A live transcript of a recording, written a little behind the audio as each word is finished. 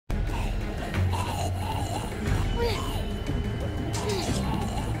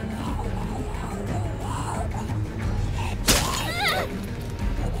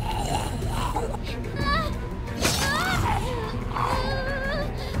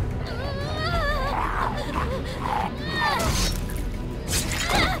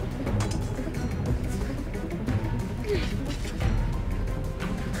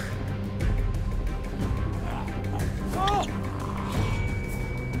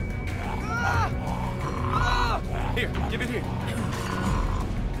Here, give it here.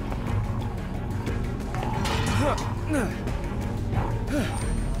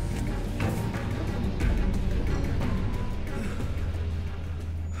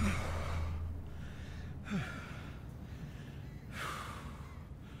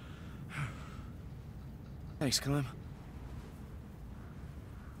 Thanks, Clem.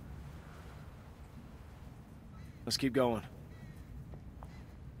 Let's keep going.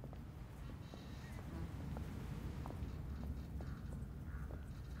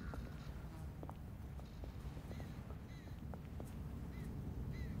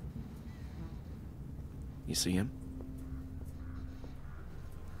 You see him?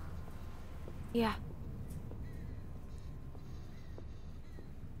 Yeah.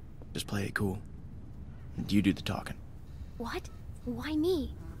 Just play it cool. And you do the talking. What? Why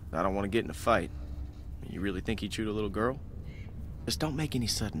me? I don't want to get in a fight. You really think he'd shoot a little girl? Just don't make any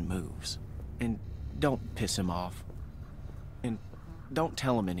sudden moves. And don't piss him off. And don't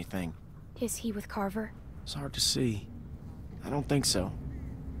tell him anything. Is he with Carver? It's hard to see. I don't think so.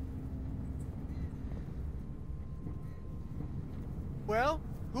 Well,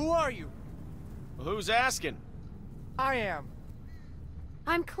 who are you? Well, who's asking? I am.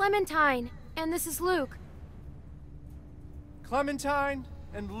 I'm Clementine, and this is Luke. Clementine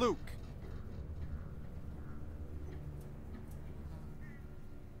and Luke.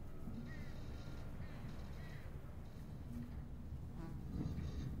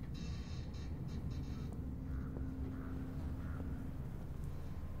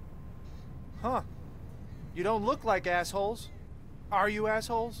 Huh. You don't look like assholes. Are you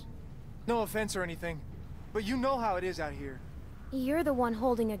assholes? No offense or anything, but you know how it is out here. You're the one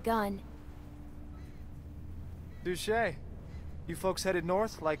holding a gun. Touché. You folks headed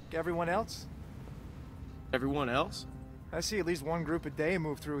north like everyone else? Everyone else? I see at least one group a day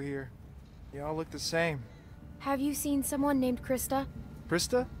move through here. You all look the same. Have you seen someone named Krista?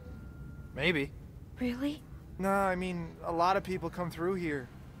 Krista? Maybe. Really? No, I mean, a lot of people come through here.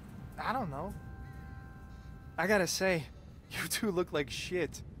 I don't know. I gotta say, you two look like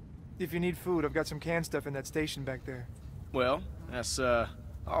shit. If you need food, I've got some canned stuff in that station back there. Well, that's,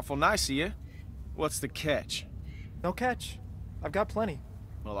 awful nice of you. What's the catch? No catch. I've got plenty.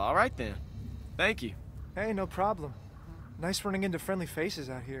 Well, all right then. Thank you. Hey, no problem. Nice running into friendly faces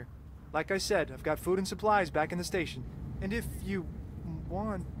out here. Like I said, I've got food and supplies back in the station. And if you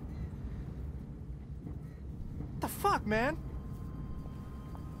want... What the fuck, man?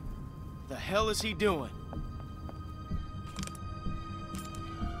 The hell is he doing?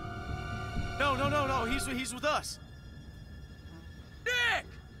 No, he's with us. Nick!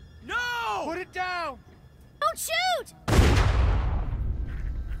 No! Put it down! Don't shoot!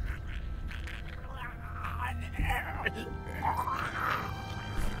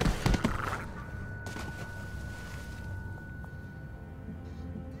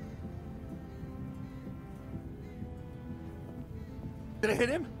 Did I hit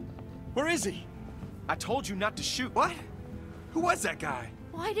him? Where is he? I told you not to shoot. What? Who was that guy?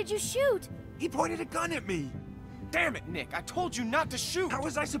 Why did you shoot? He pointed a gun at me. Damn it, Nick. I told you not to shoot. How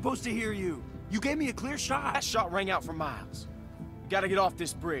was I supposed to hear you? You gave me a clear shot. That shot rang out for miles. You gotta get off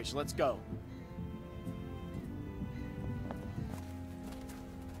this bridge. Let's go.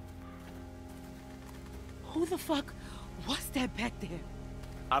 Who the fuck was that back there?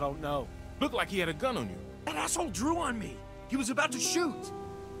 I don't know. Looked like he had a gun on you. That asshole drew on me. He was about to shoot.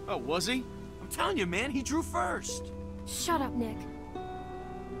 Oh, was he? I'm telling you, man, he drew first. Shut up, Nick.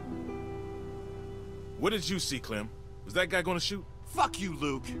 What did you see, Clem? Was that guy gonna shoot? Fuck you,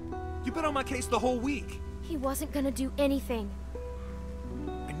 Luke. You've been on my case the whole week. He wasn't gonna do anything.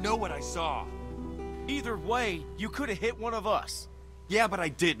 I know what I saw. Either way, you could have hit one of us. Yeah, but I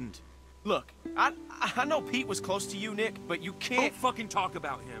didn't. Look, I know Pete was close to you, Nick, but you Don't can't... fucking talk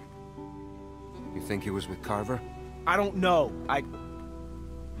about him. You think he was with Carver? I don't know.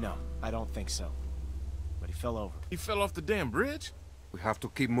 No, I don't think so. But he fell over. He fell off the damn bridge? We have to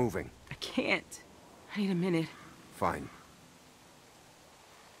keep moving. I can't. I need a minute. Fine.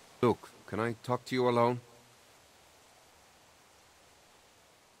 Luke, can I talk to you alone?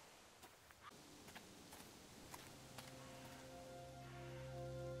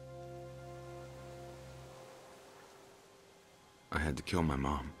 I had to kill my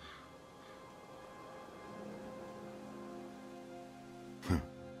mom.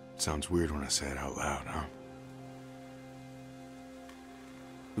 Sounds weird when I say it out loud, huh?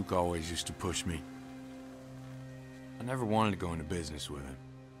 Luke always used to push me. I never wanted to go into business with him.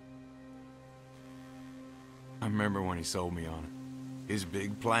 I remember when he sold me on it. His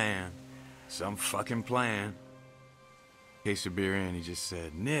big plan. Some fucking plan. Case of beer in, he just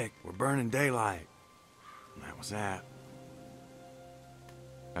said, "Nick, we're burning daylight." That was that.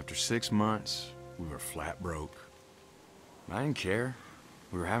 After 6 months, we were flat broke. I didn't care.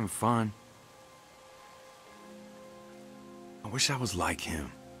 We were having fun. I wish I was like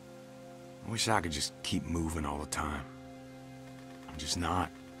him. I wish I could just keep moving all the time. I'm just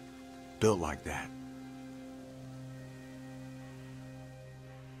not built like that.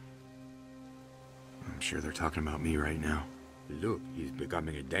 I'm sure they're talking about me right now. Look, he's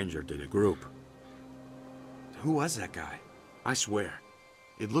becoming a danger to the group. Who was that guy? I swear,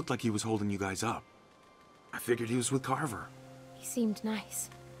 it looked like he was holding you guys up. I figured he was with Carver. He seemed nice.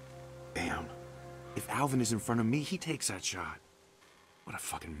 Damn. If Alvin is in front of me, he takes that shot. What a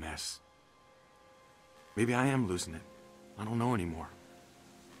fucking mess. Maybe I am losing it. I don't know anymore.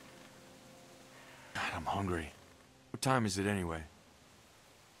 God, I'm hungry. What time is it anyway?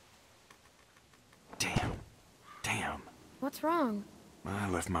 Damn. Damn. What's wrong? I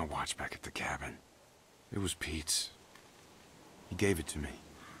left my watch back at the cabin. It was Pete's. He gave it to me.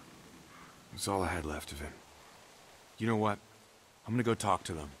 It was all I had left of him. You know what? I'm gonna go talk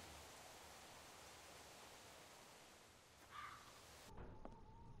to them.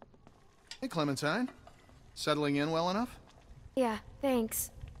 Hey, Clementine. Settling in well enough? Yeah,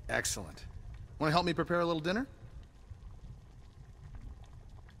 thanks. Excellent. Want to help me prepare a little dinner?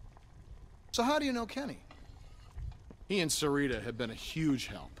 So how do you know Kenny? He and Sarita have been a huge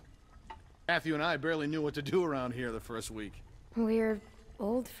help. Matthew and I barely knew what to do around here the first week. We're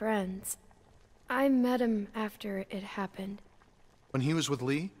old friends. I met him after it happened. When he was with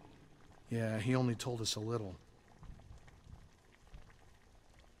Lee? Yeah, he only told us a little.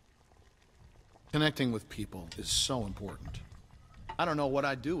 Connecting with people is so important. I don't know what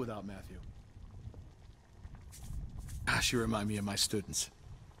I'd do without Matthew. Gosh, you remind me of my students.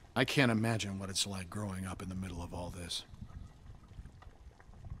 I can't imagine what it's like growing up in the middle of all this.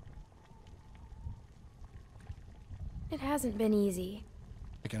 It hasn't been easy.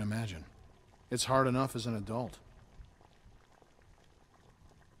 I can imagine. It's hard enough as an adult.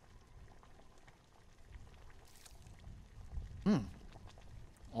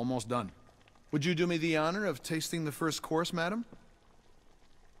 Almost done. Would you do me the honor of tasting the first course, madam?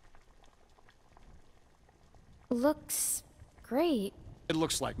 Looks great. It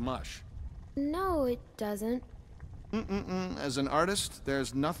looks like mush. No, it doesn't. As an artist,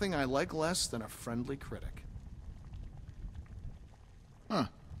 there's nothing I like less than a friendly critic. Huh.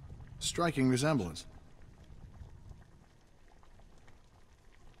 Striking resemblance.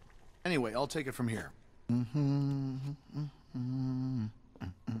 Anyway, I'll take it from here.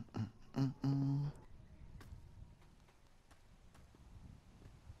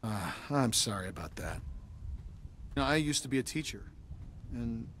 I'm sorry about that. You know, I used to be a teacher,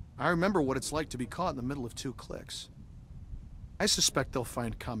 and I remember what it's like to be caught in the middle of two cliques. I suspect they'll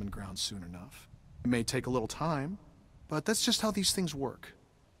find common ground soon enough. It may take a little time, but that's just how these things work.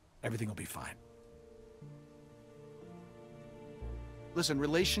 Everything will be fine. Listen,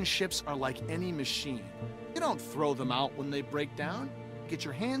 relationships are like any machine. You don't throw them out when they break down. You get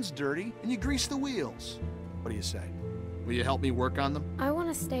your hands dirty, and you grease the wheels. What do you say? Will you help me work on them? I want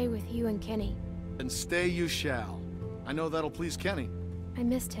to stay with you and Kenny. Then stay you shall. I know that'll please Kenny. I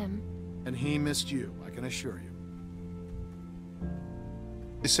missed him. And he missed you, I can assure you.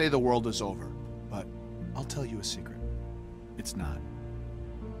 They say the world is over, but I'll tell you a secret. It's not.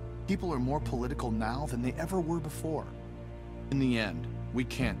 People are more political now than they ever were before. In the end, we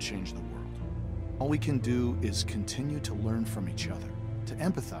can't change the world. All we can do is continue to learn from each other, to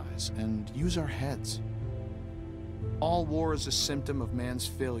empathize, and use our heads. All war is a symptom of man's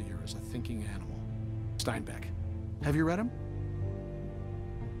failure as a thinking animal. Steinbeck. Have you read him?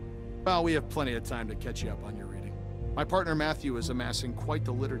 Well, we have plenty of time to catch you up on your reading. My partner Matthew is amassing quite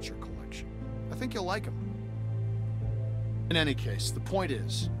the literature collection. I think you'll like him. In any case, the point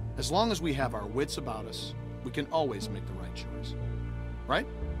is, as long as we have our wits about us, we can always make the right choice. Right?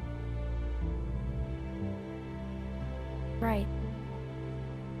 Right.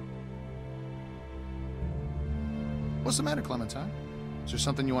 What's the matter, Clementine? Is there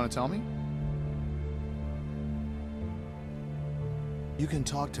something you want to tell me? You can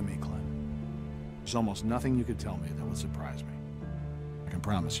talk to me, Clem. There's almost nothing you could tell me that would surprise me. I can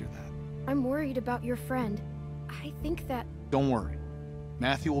promise you that. I'm worried about your friend. I think that... Don't worry.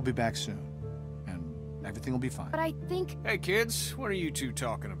 Matthew will be back soon. And everything will be fine. But I think... Hey, kids, what are you two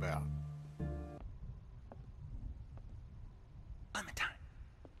talking about? Clementine.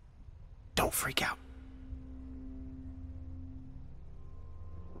 Don't freak out.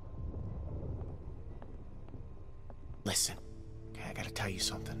 Listen, okay, I gotta tell you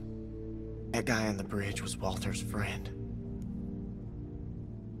something. That guy on the bridge was Walter's friend.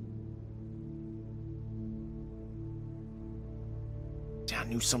 I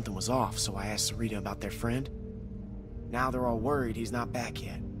knew something was off, so I asked Sarita about their friend. Now they're all worried he's not back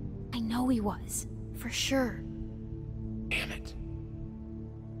yet. I know he was. For sure. Damn it.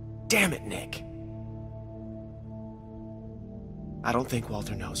 Damn it, Nick. I don't think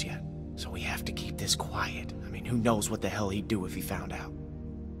Walter knows yet, so we have to keep this quiet. I mean, who knows what the hell he'd do if he found out.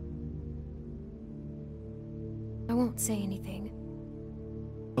 I won't say anything.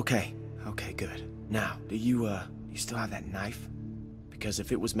 Okay, good. Now, do you still have that knife? Because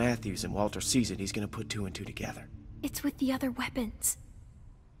if it was Matthew's and Walter sees it, he's gonna put two and two together. It's with the other weapons.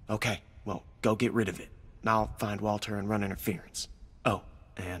 Okay, well, go get rid of it. And I'll find Walter and run interference. Oh,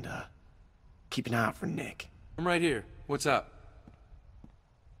 and, keep an eye out for Nick. I'm right here. What's up?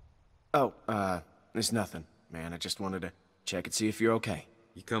 Oh, it's nothing, man. I just wanted to check and see if you're okay.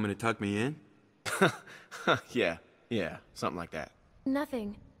 You coming to tuck me in? Yeah, something like that.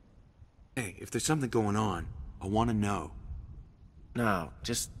 Nothing. Hey, if there's something going on, I want to know. No,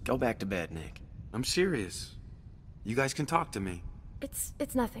 just go back to bed, Nick. I'm serious. You guys can talk to me. It's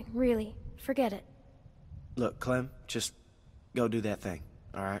nothing, really. Forget it. Look, Clem, just go do that thing,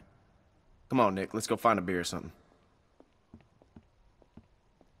 all right? Come on, Nick, let's go find a beer or something.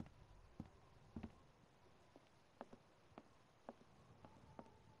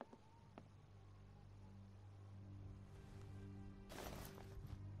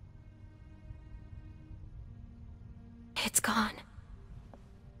 It's gone.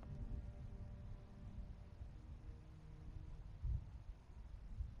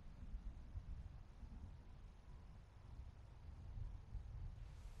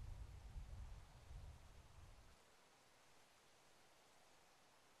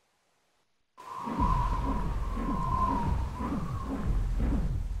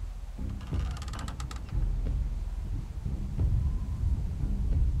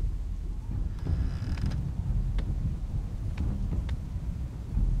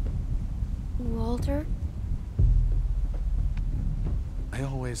 Walter? I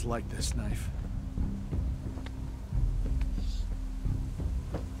always liked this knife.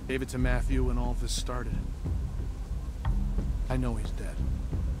 Gave it to Matthew when all this started. I know he's dead.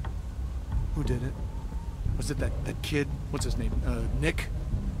 Who did it? Was it that kid? What's his name? Nick?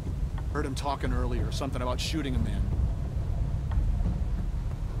 Heard him talking earlier, something about shooting a man.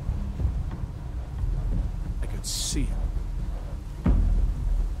 I could see it.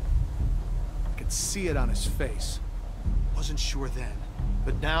 See it on his face. Wasn't sure then,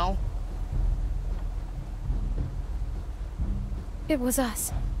 but now... It was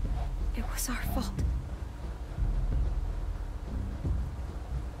us. It was our fault.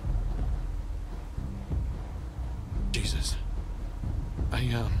 Jesus.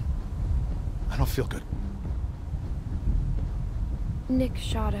 I don't feel good. Nick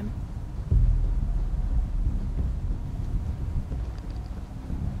shot him.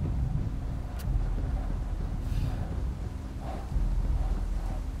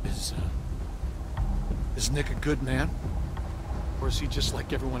 Is Nick a good man? Or is he just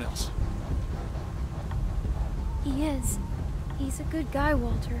like everyone else? He is. He's a good guy,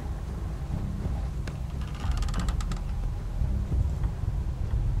 Walter.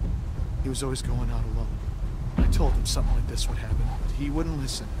 He was always going out alone. I told him something like this would happen, but he wouldn't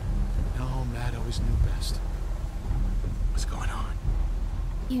listen. No, Matt always knew best. What's going on?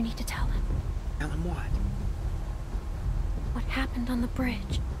 You need to tell him. Tell him what? What happened on the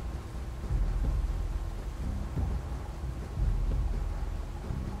bridge.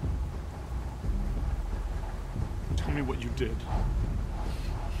 Tell me what you did.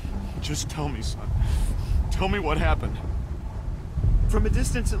 Just tell me, son. Tell me what happened. From a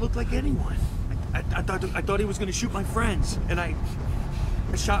distance, it looked like anyone. I thought he was going to shoot my friends, and I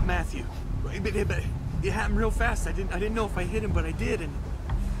shot Matthew. But it happened real fast. I didn't know if I hit him, but I did, and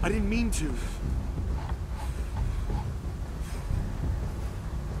I didn't mean to.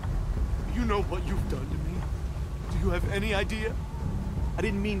 You know what you've done to me? Do you have any idea? I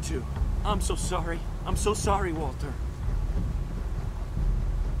didn't mean to. I'm so sorry. I'm so sorry, Walter.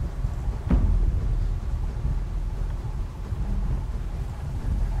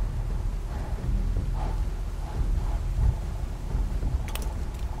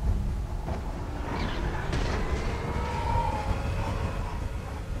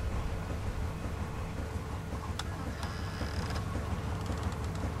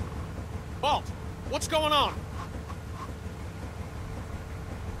 Walt, what's going on?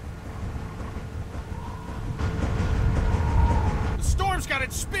 The storm's got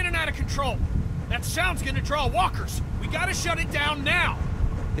it spinning out of control. That sound's gonna draw walkers. We gotta shut it down now.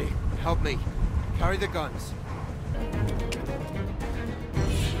 Hey, help me. Carry the guns.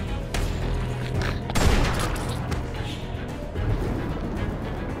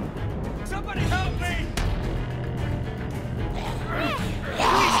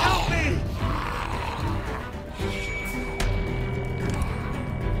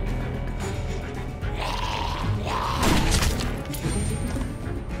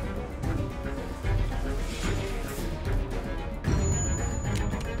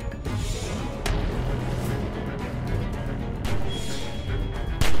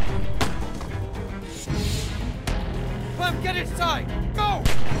 Clem, get inside! Go!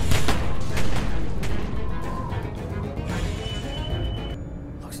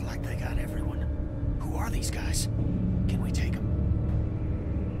 Looks like they got everyone. Who are these guys? Can we take them?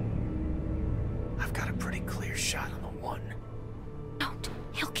 I've got a pretty clear shot on the one. Don't.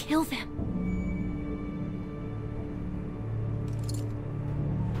 He'll kill them.